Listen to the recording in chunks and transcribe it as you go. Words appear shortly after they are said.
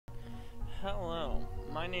Hello,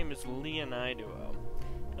 my name is Leoniduo,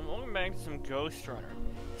 and welcome back to some Ghost Runner.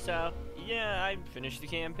 So, yeah, I finished the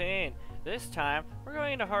campaign. This time, we're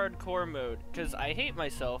going into hardcore mode, because I hate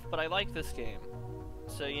myself, but I like this game.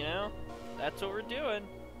 So, you know, that's what we're doing.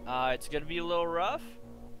 It's gonna be a little rough,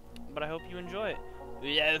 but I hope you enjoy it.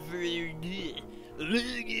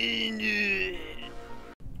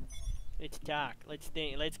 Let's talk, let's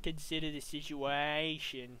think, let's consider the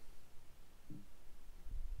situation.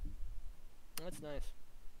 That's nice.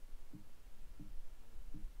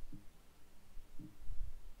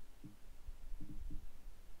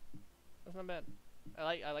 That's not bad.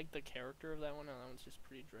 I like the character of that one. That one's just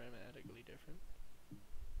pretty dramatically different.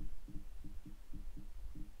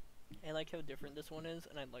 I like how different this one is,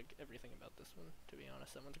 and I like everything about this one, to be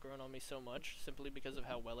honest. That one's grown on me so much, simply because of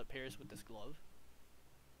how well it pairs with this glove.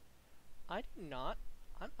 I do not.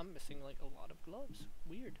 I'm missing, like, a lot of gloves.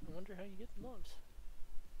 Weird. I wonder how you get gloves.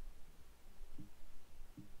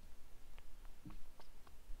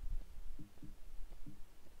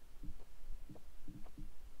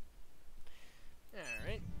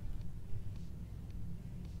 Alright.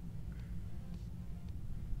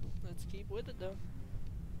 Let's keep with it, though.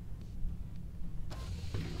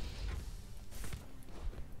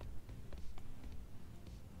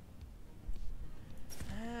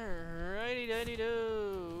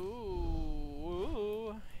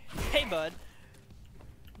 Alrighty-doody-do. Hey, bud.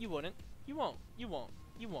 You wouldn't. You won't. You won't.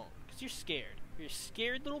 You won't. Because you're scared. You're a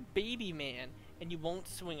scared little baby man, and you won't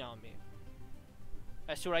swing on me.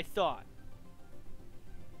 That's what I thought.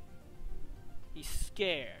 He's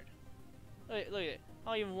scared. Look at it.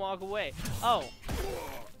 I'll even walk away. Oh.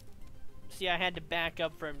 See, I had to back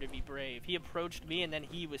up for him to be brave. He approached me, and then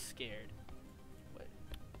he was scared.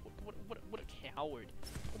 What a coward.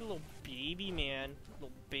 What a little baby, man.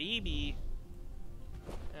 Little baby.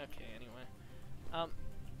 Okay, anyway.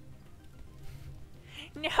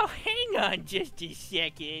 Now, hang on just a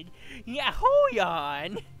second. Yeah, hold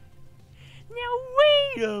on. Now,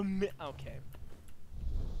 wait a minute. Okay.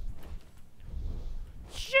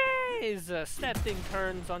 Jesus, that thing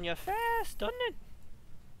turns on you fast, doesn't it?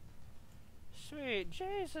 Sweet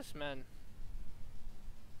Jesus, man.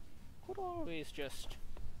 Could always just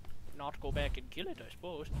not go back and kill it, I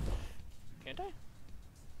suppose. Can't I?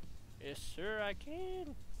 Yes, sir, I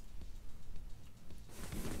can.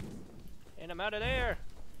 And I'm out of there.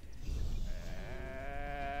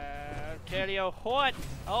 Tell you what.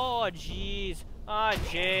 Oh, jeez. Ah,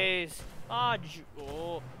 jeez. Ah,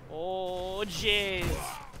 oh, jeez.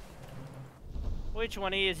 Which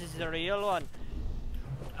one is the real one?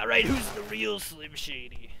 Alright, who's the real Slim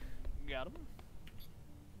Shady? Got him?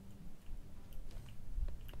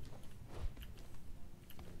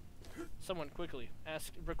 Someone quickly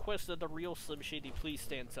request that the real Slim Shady please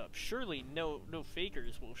stands up. Surely no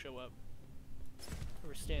fakers will show up.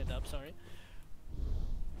 Or stand up, sorry.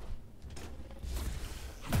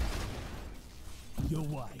 Your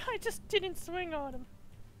wife. I just didn't swing on him.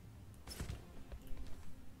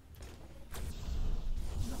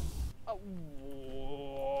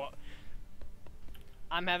 Oh.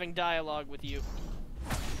 I'm having dialogue with you.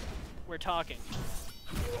 We're talking.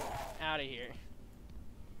 Out of here.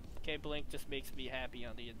 Okay, Blink just makes me happy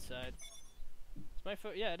on the inside. Is my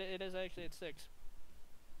foot? Yeah, it is actually at 6.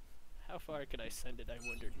 How far could I send it? I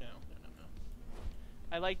wondered. No.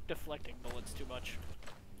 I like deflecting bullets too much.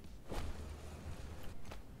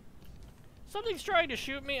 Something's trying to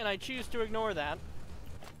shoot me, and I choose to ignore that.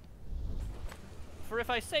 For if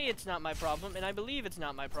I say it's not my problem, and I believe it's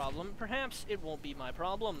not my problem, perhaps it won't be my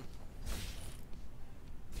problem.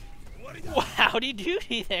 Howdy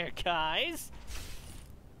doody there, guys!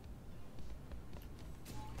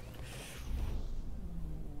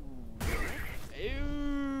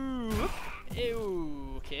 Ew.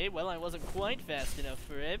 Ew. Okay, well, I wasn't quite fast enough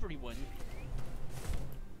for everyone.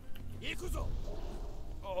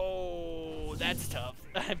 Oh, that's tough.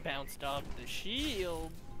 I bounced off the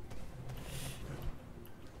shield.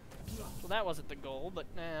 Well, that wasn't the goal, but,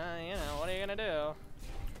 you know, what are you gonna do?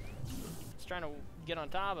 It's trying to get on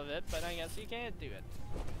top of it, but I guess you can't do it.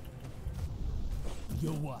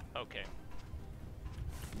 Your what? Okay.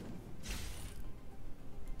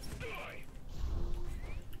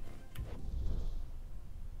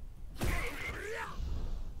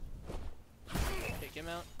 Take him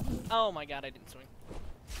out. Oh my god, I didn't swing.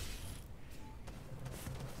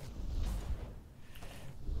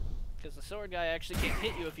 Because the sword guy actually can't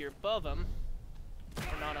hit you if you're above him.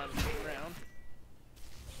 Or not on the ground.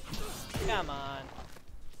 Come on.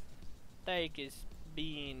 Take his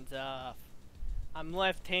beans off. I'm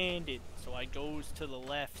left-handed, so I goes to the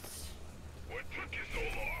lefts. What took you so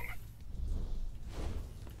long?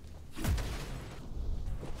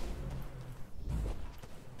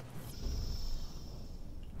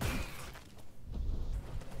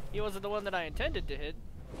 He wasn't the one that I intended to hit,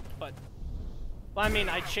 but... Well, I mean,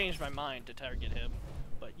 I changed my mind to target him,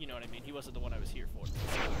 but you know what I mean. He wasn't the one I was here for.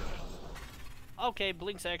 Okay,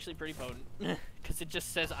 Blink's actually pretty potent, because it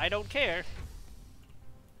just says, I don't care.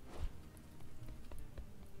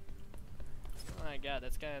 Oh my god,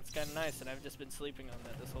 that's kind of nice, and I've just been sleeping on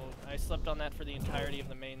that this whole... I slept on that for the entirety of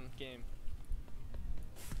the main game.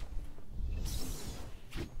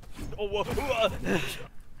 Oh, whoa, whoa.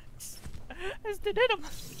 I just did hit him!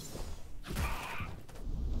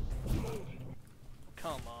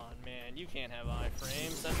 Come on, man, you can't have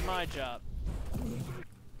iframes, that's my job.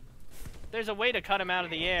 There's a way to cut him out of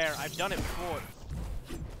the air, I've done it before.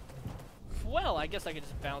 Well, I guess I could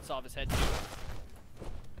just bounce off his head too.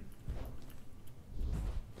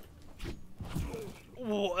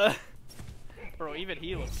 Whoa. Bro, even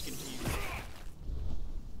he looks confused.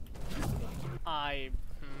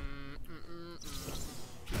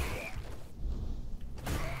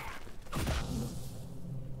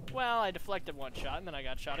 Well, I deflected one shot and then I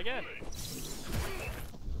got shot again.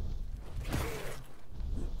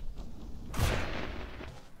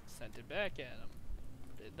 Sent it back at him.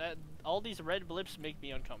 All these red blips make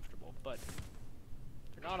me uncomfortable, but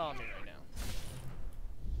they're not on me right now.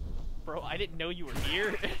 Bro, I didn't know you were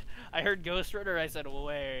here. I heard Ghost Runner, I said,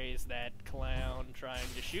 where is that clown trying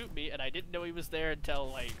to shoot me? And I didn't know he was there until,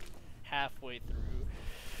 like, halfway through.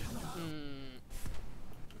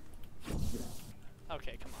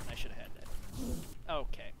 Okay, come on, I should have had that.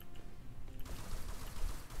 Okay.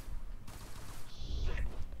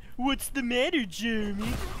 What's the matter,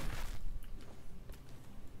 Jeremy?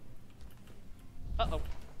 Uh-oh.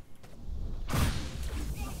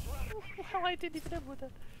 Well, I didn't even have with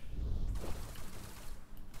that.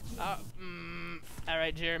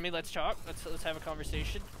 Alright, Jeremy, let's talk. Let's have a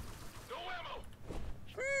conversation.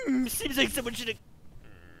 Seems like someone should have...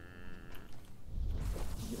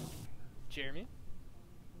 Jeremy?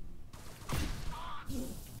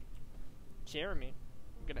 Jeremy,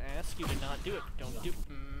 I'm gonna ask you to not do it. Don't do...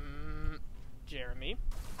 Jeremy?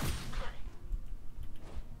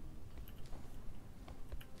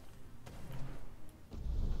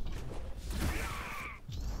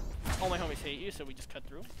 All my homies hate you, so we just cut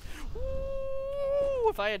through. Ooh,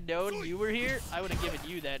 if I had known you were here, I would have given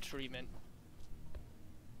you that treatment.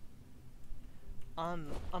 I'm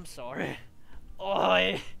sorry.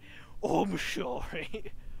 I'm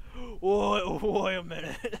sorry. Wait a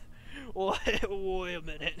minute. Wait a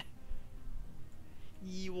minute.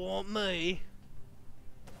 You want me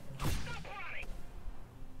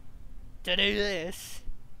to do this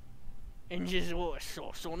and just what,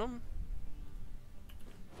 sauce on them?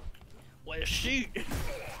 Well, shoot.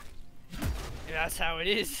 That's how it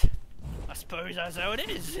is. I suppose that's how it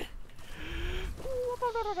is.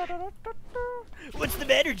 What's the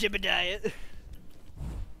matter, Jebediah?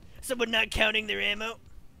 Someone not counting their ammo?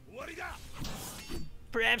 What do you got?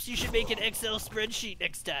 Perhaps you should make an Excel spreadsheet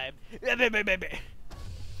next time. But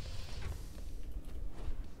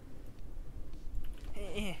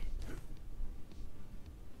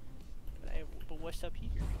what's up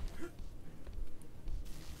here?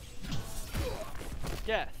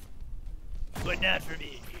 Death. But not for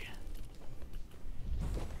me.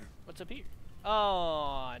 What's up here?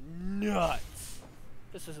 Oh, nuts.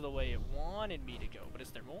 This is the way it wanted me to go, but is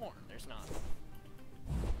there more? There's not.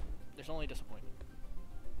 There's only disappointment.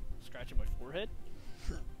 Scratching my forehead?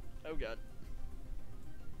 Oh god.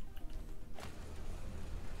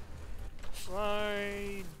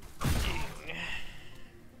 Sliding.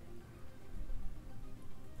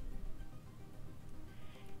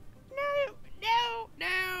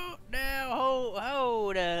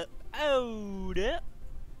 Hold up.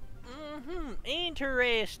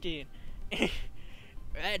 Interesting.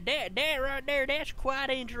 That right there, that's quite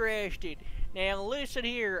interesting. Now listen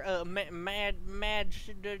here, Macadamia.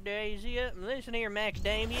 Listen here,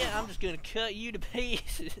 Macadamia. I'm just gonna cut you to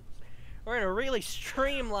pieces. We're gonna really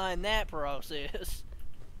streamline that process.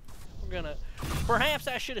 We're gonna. Perhaps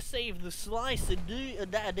I should have saved the slice of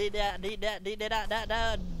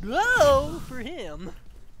dough for him.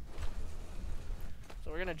 So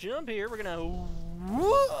we're gonna jump here. We're gonna.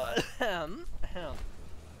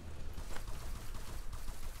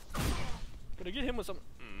 Gonna get him with some.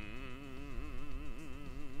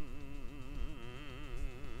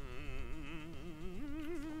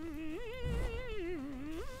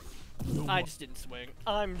 I just didn't swing.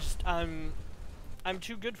 I'm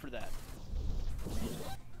too good for that.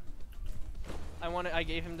 I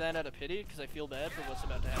gave him that out of pity because I feel bad for what's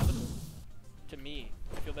about to happen to me.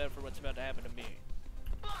 I feel bad for what's about to happen to me.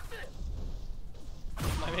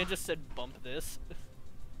 My man just said bump this.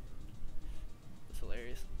 It's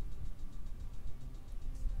hilarious.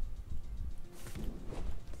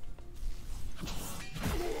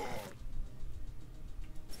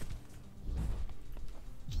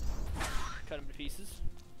 pieces.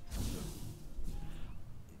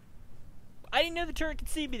 I didn't know the turret could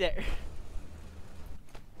see me there.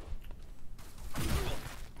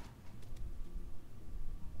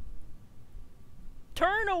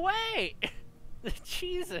 Turn away!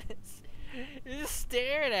 Jesus. You're just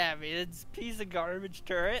staring at me, this piece of garbage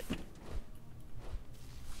turret.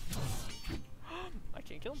 I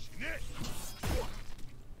can't kill him.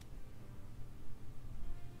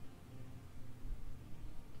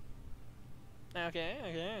 Okay.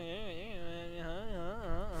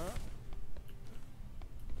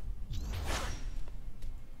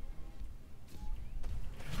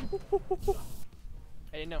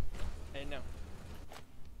 I didn't know.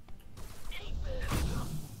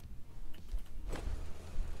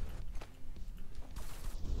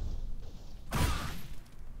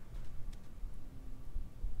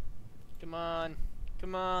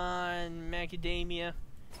 Come on, macadamia.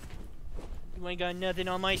 You ain't got nothing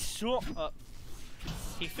on my sauce.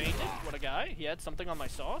 He fainted. What a guy. He had something on my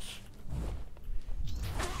sauce.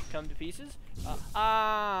 Come to pieces.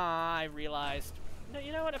 I realized. No,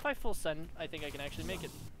 you know what? If I full send, I think I can actually make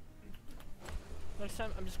it. Next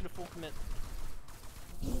time, I'm just gonna full commit.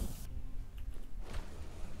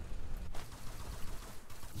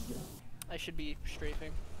 I should be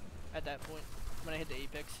strafing at that point when I hit the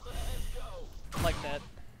apex. Like that.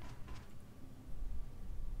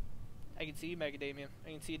 I can see you, macadamia.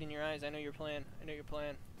 I can see it in your eyes. I know your plan. You're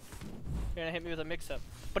gonna hit me with a mix-up,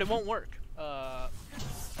 but it won't work.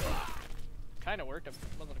 Kind of worked. I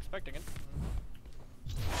wasn't expecting it.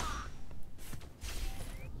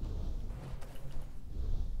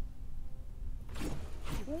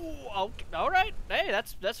 Ooh, okay. All right. Hey,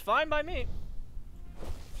 that's fine by me.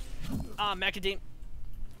 Macadamia's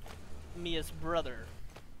brother.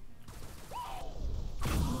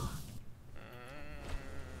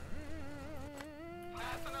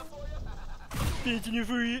 That's enough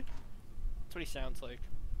for you. That's what he sounds like.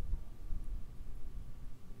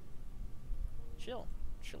 Chill.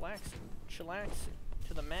 Chillaxing.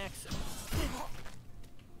 To the max.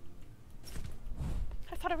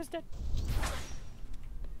 I thought I was dead.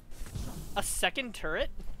 A second turret?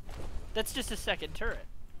 That's just a second turret.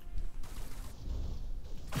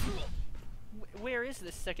 Where is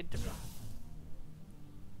this second turret?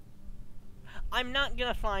 I'm not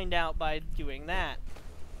gonna find out by doing that.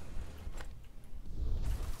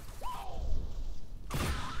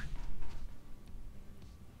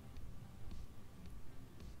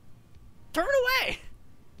 Turn away!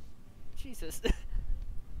 Jesus.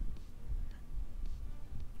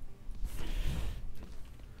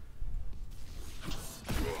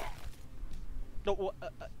 No,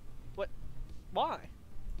 what? Why?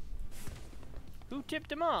 Who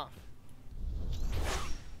tipped him off?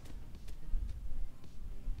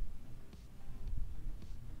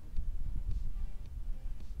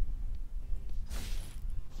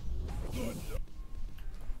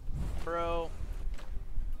 Bro,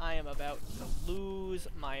 I am about to lose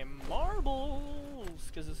my marbles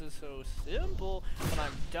because this is so simple, but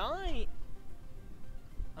I'm dying.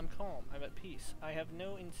 I'm calm. I'm at peace. I have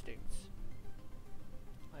no instincts.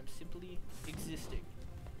 I'm simply existing.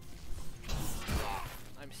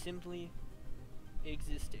 I'm simply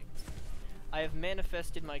existing. I have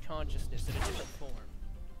manifested my consciousness in a different form.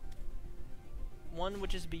 One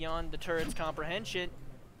which is beyond the turret's comprehension.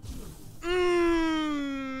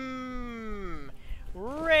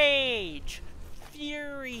 Rage!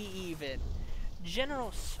 Fury even.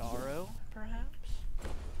 General sorrow, perhaps?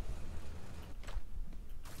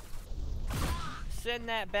 Send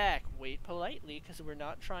that back. Wait politely, because we're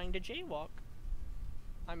not trying to jaywalk.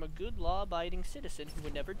 I'm a good law-abiding citizen who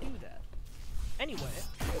would never do that. Anyway,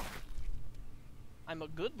 I'm a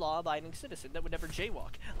good law-abiding citizen that would never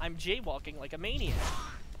jaywalk. I'm jaywalking like a maniac.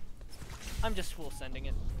 I'm just full sending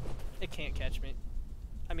it. It can't catch me.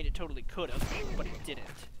 I mean, it totally could have, but it didn't.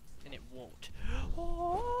 And it won't.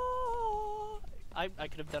 Oh, I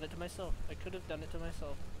could have done it to myself. I could have done it to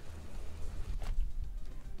myself.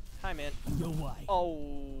 Hi, man. No why. Oh.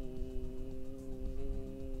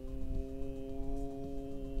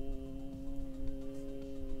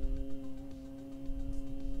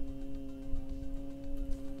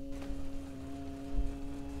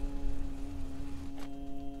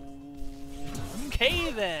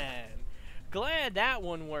 Okay then. Glad that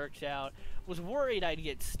one worked out. Was worried I'd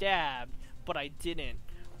get stabbed, but I didn't.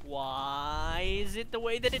 Why is it the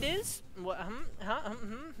way that it is? What? Huh?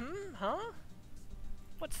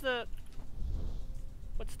 What's the?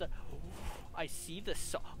 I see the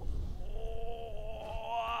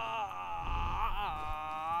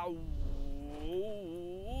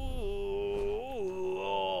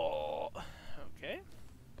Okay.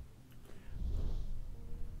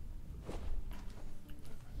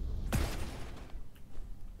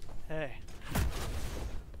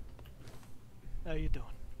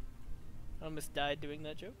 almost died doing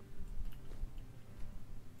that joke.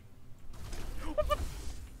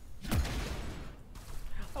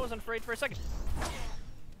 I wasn't afraid for a second.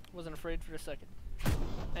 Wasn't afraid for a second.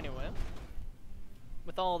 Anyway,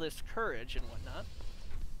 with all this courage and whatnot,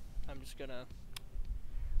 I'm just gonna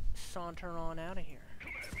saunter on out of here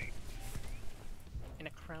in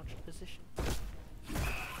a crouched position.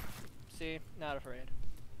 See, not afraid.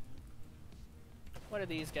 What are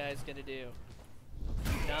these guys gonna do?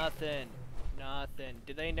 Nothing. Nothing.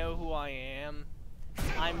 Do they know who I am?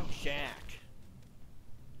 I'm Jack.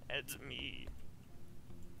 It's me.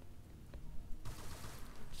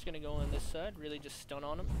 Just gonna go on this side, really just stun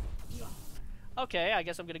on him. Okay, I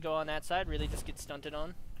guess I'm gonna go on that side, really just get stunted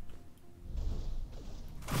on.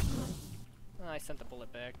 I sent the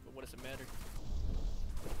bullet back, but what does it matter?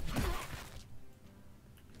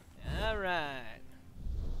 Alright.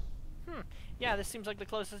 Yeah, this seems like the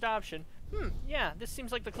closest option. Yeah, this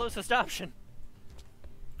seems like the closest option.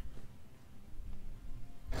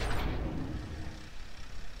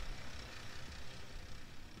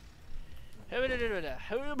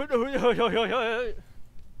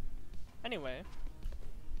 Anyway.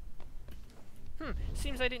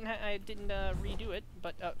 Seems I didn't redo it,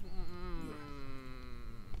 but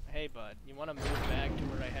hey bud, you want to move back to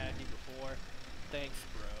where I had you before? Thanks,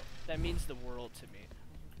 bro. That means the world to me.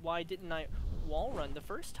 Why didn't I wall run the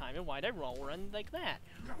first time, and why'd I wall run like that?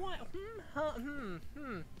 What?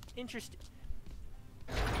 Interesting.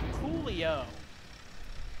 Coolio.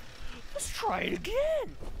 Let's try it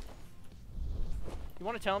again. You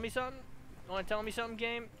want to tell me something? You want to tell me something,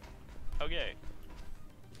 game? Okay.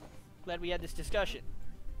 Glad we had this discussion.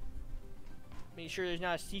 Make sure there's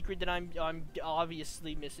not a secret that I'm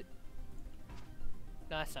obviously missing.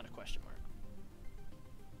 No, that's not a question mark.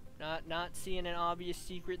 Not seeing an obvious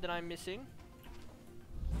secret that I'm missing.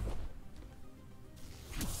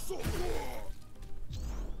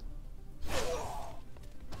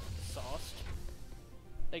 Sauced.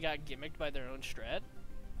 They got gimmicked by their own strat.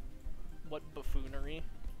 What buffoonery.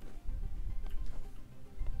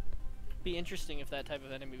 Be interesting if that type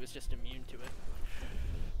of enemy was just immune to it.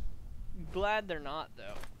 Glad they're not,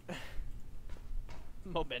 though.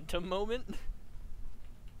 Momentum moment?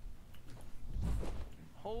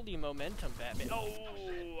 Holy momentum, Batman. Oh,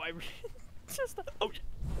 I just... Oh,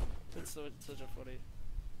 that's such a funny...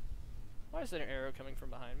 Why is there an arrow coming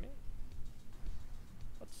from behind me?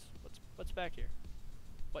 What's back here?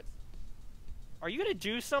 What? Are you gonna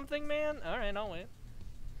do something, man? Alright, I'll wait.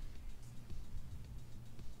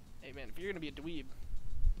 Hey, man, if you're gonna be a dweeb...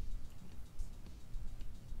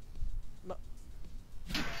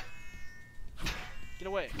 Get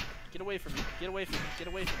away. Get away from me. Get away from me. Get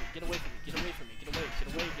away from me. Get away from me. Get away from me. Get away. Get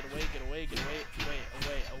away. Get away. Get away. Get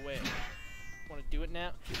away. Away. Want to do it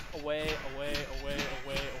now? Away. Away. Away.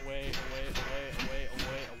 Away. Away. Away. Away.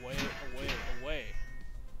 Away. Away. Away.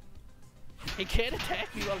 He can't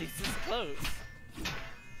attack me while he's this close.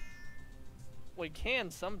 Well, he can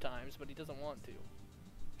sometimes, but he doesn't want to.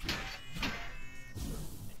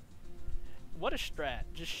 What a strat.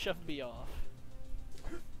 Just shove me off.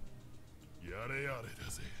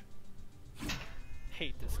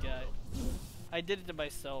 Hate this guy. I did it to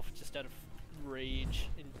myself just out of rage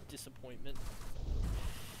and disappointment.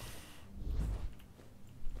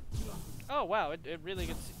 Oh wow, it really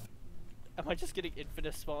gets... Am I just getting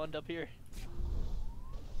infinite spawned up here?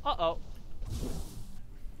 Uh-oh.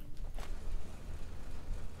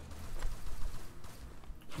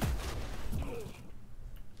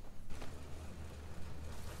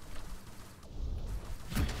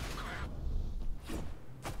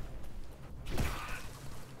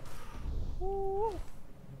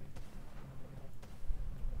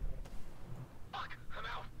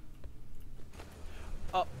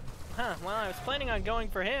 Well, I was planning on going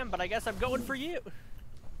for him, but I guess I'm going for you.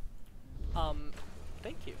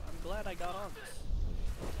 Thank you. I'm glad I got on this.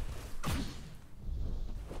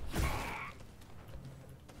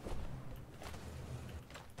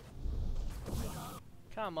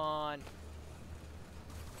 Come on.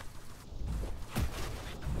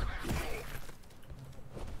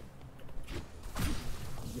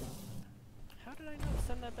 How did I not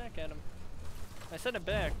send that back at him? I sent it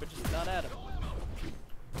back, but just not at him.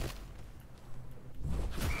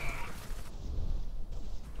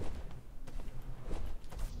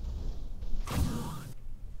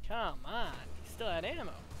 Come on, he still had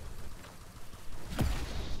ammo.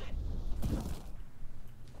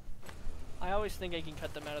 I always think I can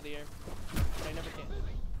cut them out of the air, but I never can.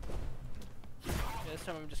 Yeah, this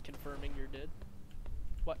time I'm just confirming you're dead.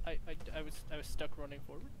 What? I was stuck running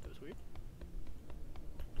forward. That was weird.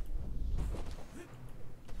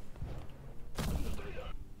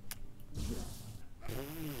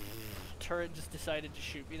 Turret just decided to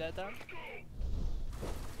shoot me that time.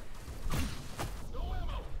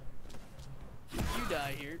 You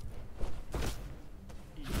die here.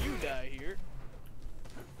 You die here.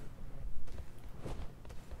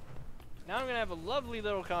 Now I'm gonna have a lovely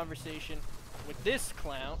little conversation with this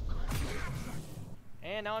clown.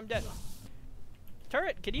 And now I'm dead.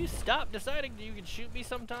 Turret, can you stop deciding that you can shoot me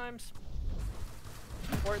sometimes?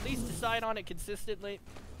 Or at least decide on it consistently?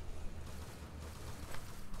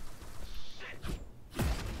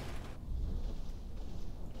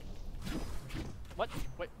 What?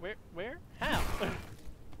 Wait, where? How?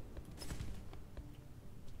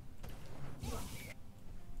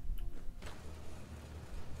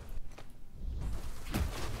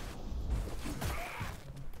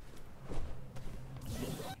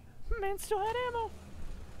 Man still had ammo.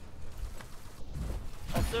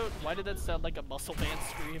 Also, why did that sound like a muscle man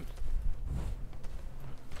scream?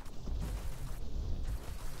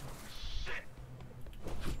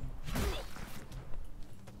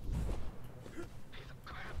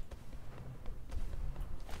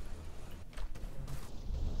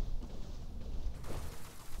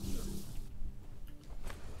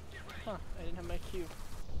 Huh, I didn't have my cue.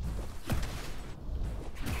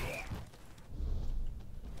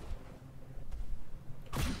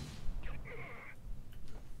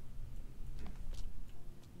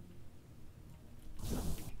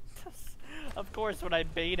 Of course, when I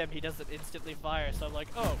bait him, he doesn't instantly fire, so I'm like,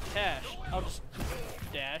 oh, cash. I'll just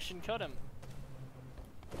dash and cut him.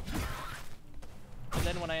 And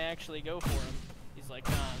then when I actually go for him, he's like,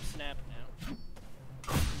 nah, I'm snapped now.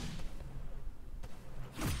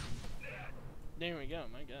 There we go,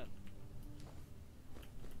 my god.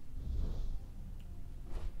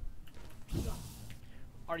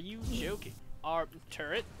 Are you joking?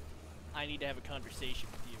 Turret? I need to have a conversation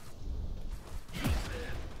with you.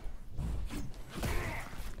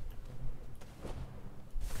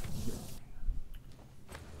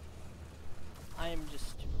 I am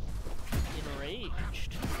just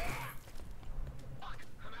enraged.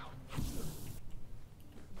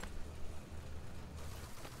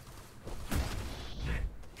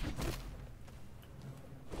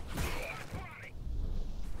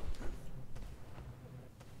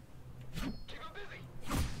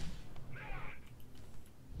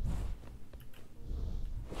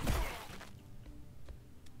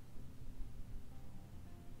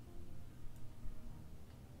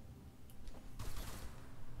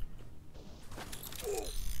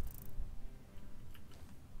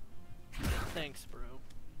 Thanks, bro.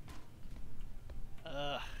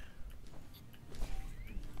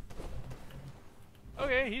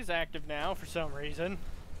 Okay, he's active now for some reason.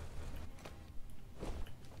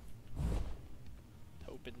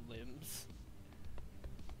 Open limbs.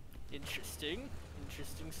 Interesting.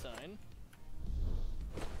 Interesting sign.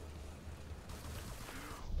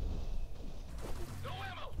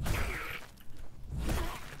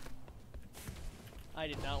 I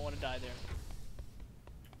did not want to die there.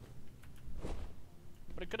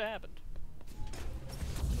 But it could have happened.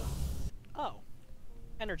 Oh.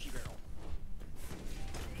 Energy barrel.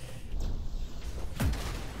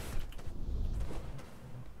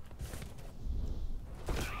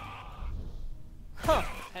 Huh.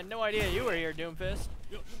 Had no idea you were here, Doomfist.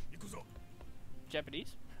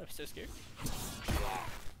 Japanese? I was so scared.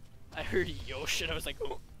 I heard yo shit, I was like,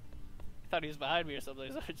 oh. I thought he was behind me or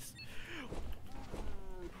something, so I just...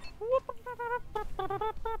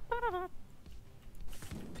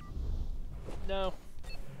 No.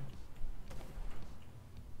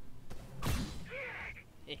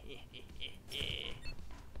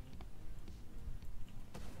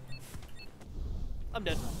 I'm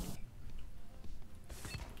dead.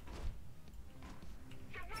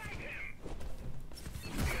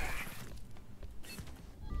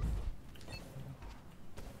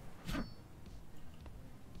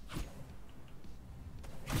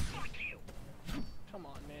 Come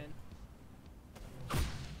on, man.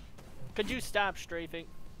 Could you stop strafing?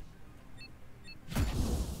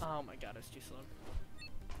 Oh my god, it's too slow.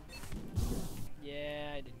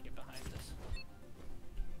 Yeah, I didn't get behind this.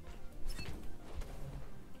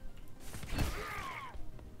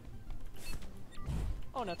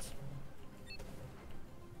 Oh, nuts.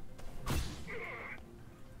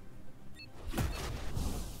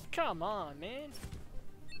 Come on, man.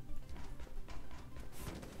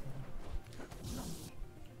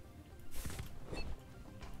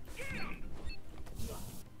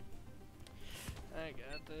 I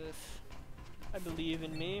got this. I believe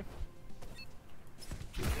in me.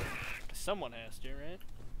 Someone has to, right?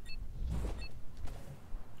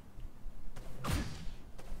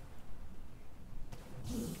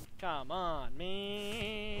 Come on,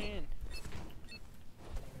 man.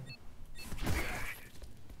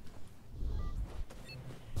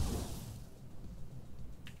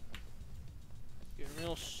 Getting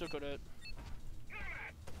real sick of it.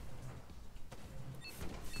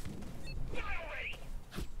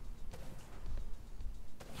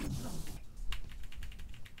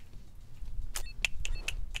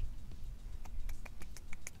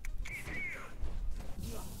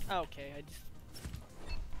 Okay,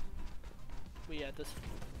 we had this.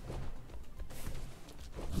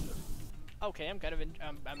 Okay, I'm kind of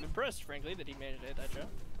I'm impressed, frankly, that he managed to hit that shot.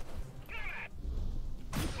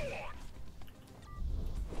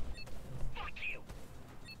 Fuck you.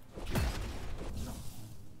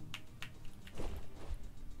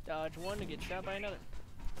 Dodge one to get shot by another.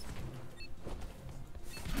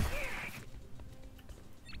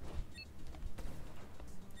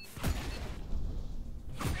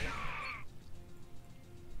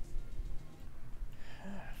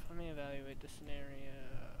 Let me evaluate the scenario.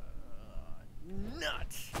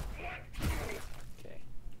 Nuts! Okay.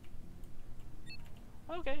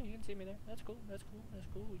 Okay, you can see me there. That's cool, that's cool, that's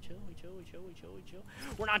cool. We chill, we chill, we chill, we chill, we chill.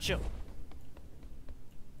 We're not chill!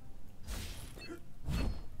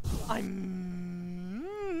 I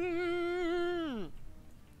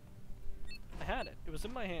had it. It was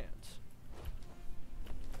in my hands.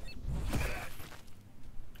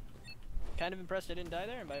 Kind of impressed I didn't die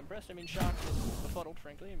there, and by impressed I mean shocked and befuddled,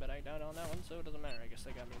 frankly, but I died on that one, so it doesn't matter. I guess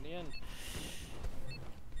they got me in the end.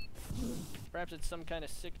 Perhaps it's some kind of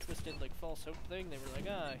sick, twisted, like, false hope thing. They were like,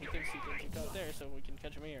 ah, he thinks he can get caught there, so we can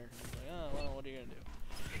catch him here. And I was like, oh, well, what are you gonna do?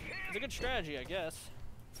 It's a good strategy, I guess.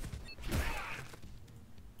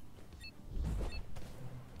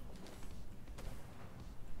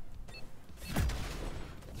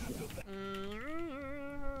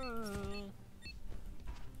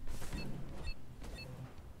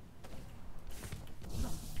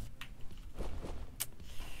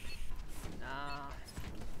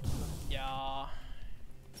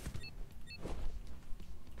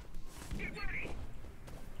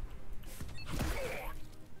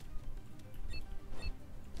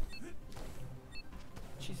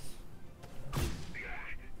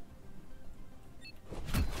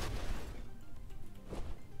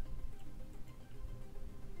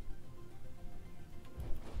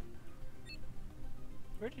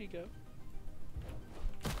 Where did he go?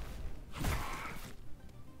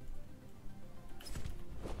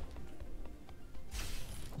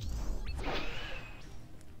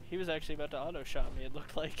 He was actually about to auto shot me, it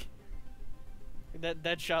looked like.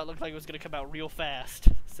 That shot looked like it was gonna come out real fast.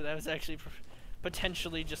 So that was actually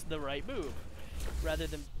potentially just the right move. Rather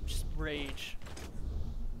than just rage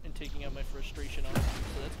and taking out my frustration on him.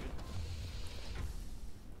 So that's good.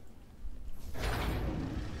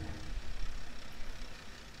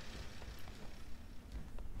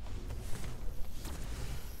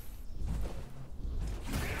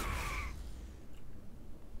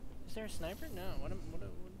 Is there a sniper? No. What?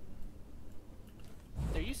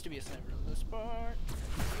 There used to be a sniper on this part.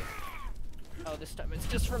 Oh, this time it's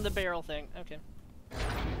just from the barrel thing. Okay.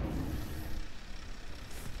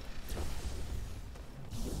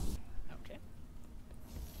 Okay.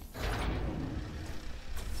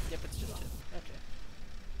 Yep, it's just it. Okay.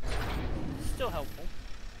 Still helpful.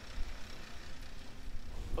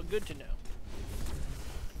 But good to know.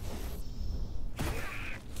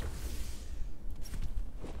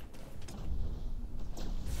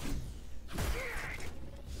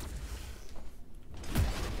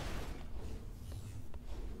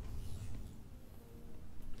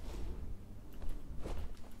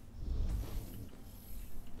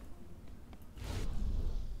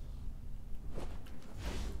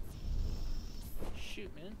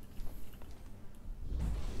 Shoot, man.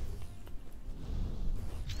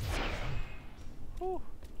 Whew.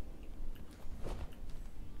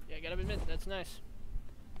 Yeah, I gotta admit, that's nice.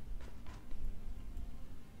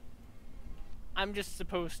 I'm just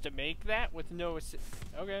supposed to make that with no assist.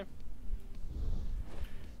 Okay.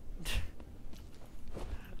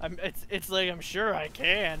 It's like, I'm sure I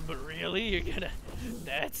can, but really? You're gonna...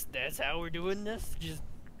 That's how we're doing this?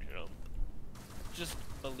 Just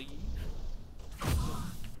believe.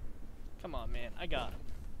 Come on, man. I got him.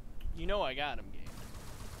 You know I got him, game.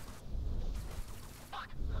 Fuck,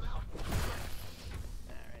 I'm out.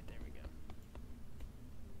 Alright, there we go.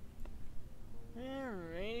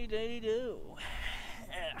 Alrighty, day do.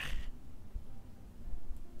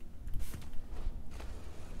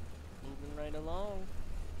 Moving right along.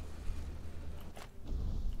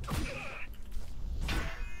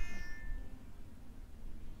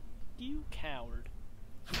 You coward.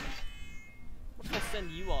 What if I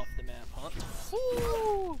send you off the map, huh?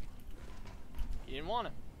 Woo! You didn't want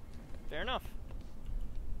to. Fair enough.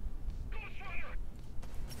 I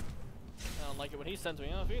don't like it when he sends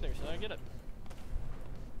me off either, so I get it.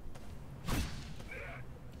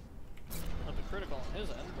 Not be critical on his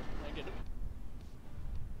end, but I get it.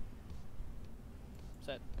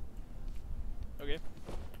 Set. Okay.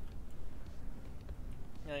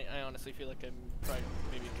 I honestly feel like I probably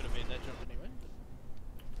maybe could have made that jump anyway.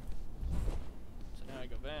 So now I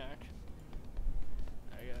go back.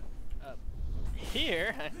 I got up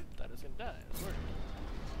here. I thought I was gonna die. It was working.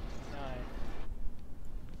 Now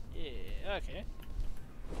yeah, okay.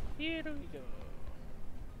 Here we go.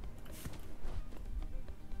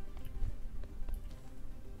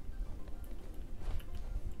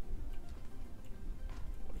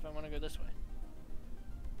 What if I want to go this way?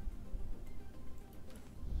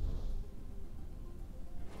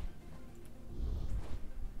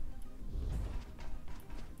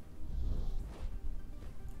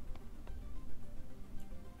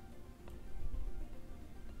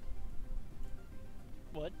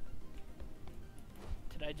 What?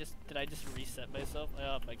 Did I just reset myself?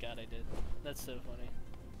 Oh my god, I did. That's so funny.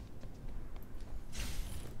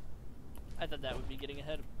 I thought that would be getting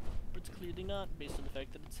ahead, but it's clearly not, based on the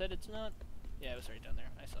fact that it said it's not. Yeah, it was right down there.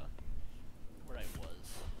 I saw where I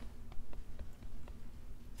was.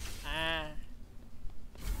 Ah.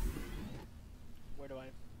 Where do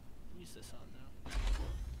I use this on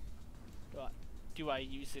now? Do I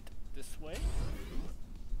use it this way?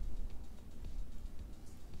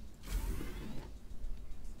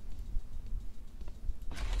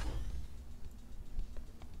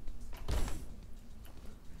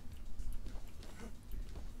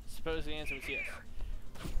 Suppose the answer was yes.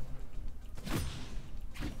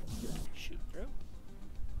 Shoot, bro.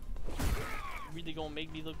 Really gonna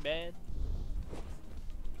make me look bad?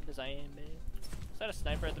 Because I am bad. Is that a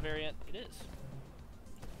sniper at the very end? It is.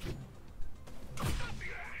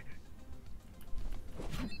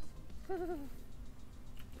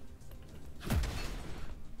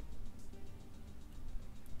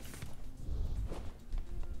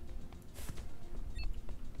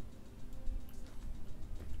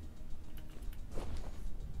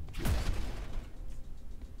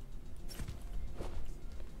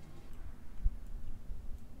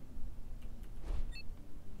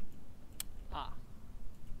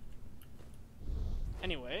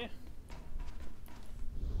 Anyway.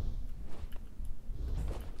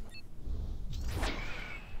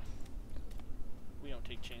 We don't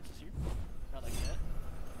take chances here. Not like that.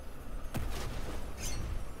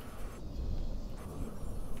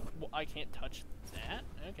 Well, I can't touch that?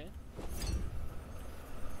 Okay.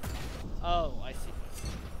 Oh, I see.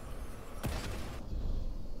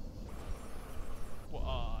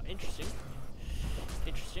 Well, interesting.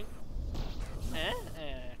 Interesting. Okay,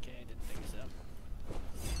 I didn't think so.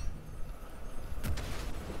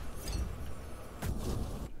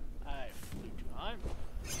 I flew too high.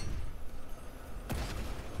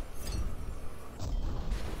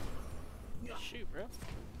 Shoot, bro.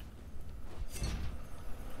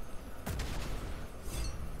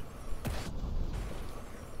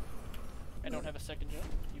 I don't have a second jump,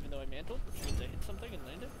 even though I mantled, which means I hit something and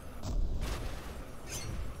landed.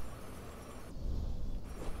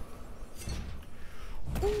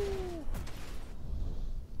 Woo!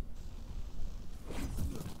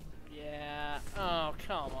 Yeah. Oh,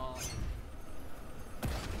 come on.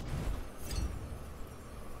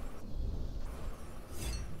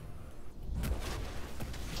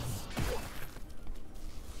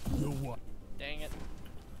 You what? Dang it.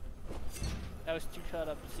 I was too caught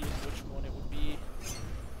up seeing which one it would be.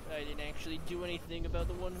 I didn't actually do anything about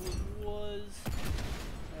the one who it was.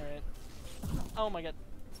 Alright. Oh my god.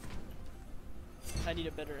 I need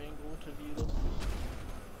a better angle to view them.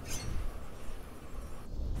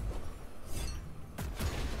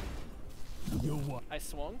 You what? I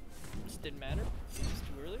swung. Just didn't matter. It was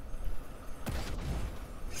too early.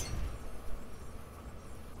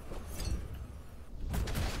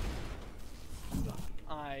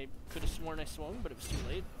 I could have sworn I swung, but it was too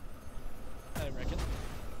late. I reckon.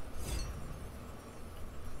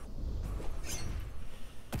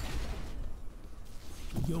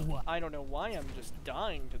 You what? I don't know why I'm just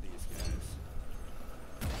dying to these guys.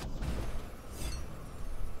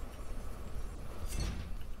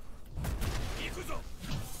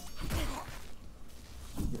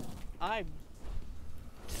 I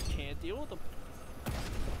just can't deal with them.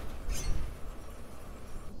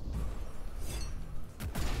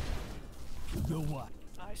 You what?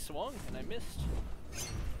 I swung and I missed.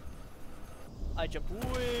 I jumped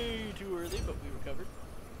way too early, but we recovered.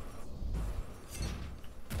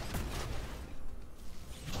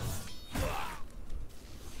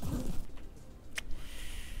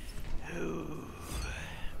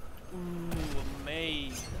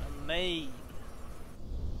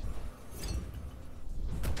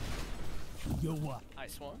 I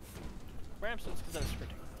swung. Bramstones because I was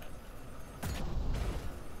sprinting.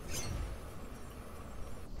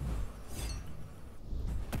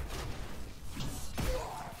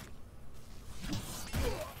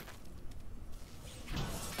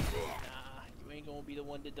 Nah, you ain't gonna be the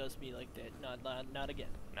one that does me like that. Not again.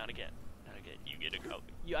 Not again. Not again. You get a couple.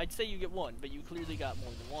 I'd say you get one, but you clearly got more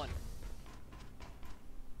than one.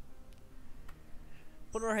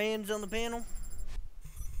 Put our hands on the panel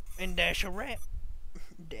and dash a rap.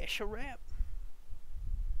 Dash a rap.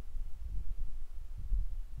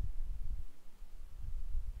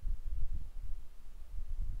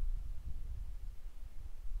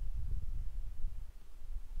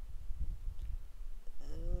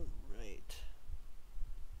 Alright.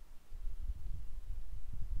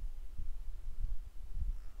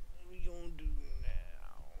 What are we gonna do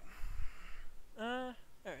now?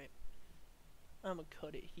 Alright. I'm gonna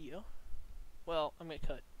cut it here. Well, I'm gonna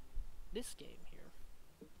cut this game here.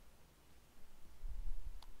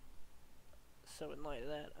 So in light of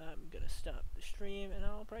that, I'm gonna stop the stream and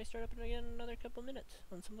I'll probably start up again in another couple minutes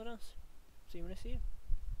on something else. See you when I see you.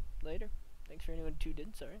 Later. Thanks for anyone who tuned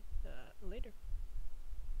in, sorry. Later.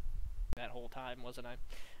 That whole time, wasn't I?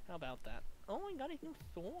 How about that? Oh, I got a new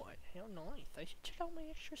sword. How nice. I should check out my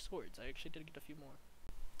extra swords. I actually did get a few more.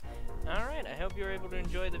 Alright, I hope you were able to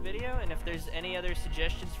enjoy the video, and if there's any other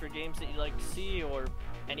suggestions for games that you'd like to see, or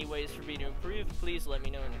any ways for me to improve, please let me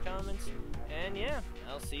know in the comments. And yeah,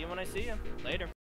 I'll see you when I see you. Later.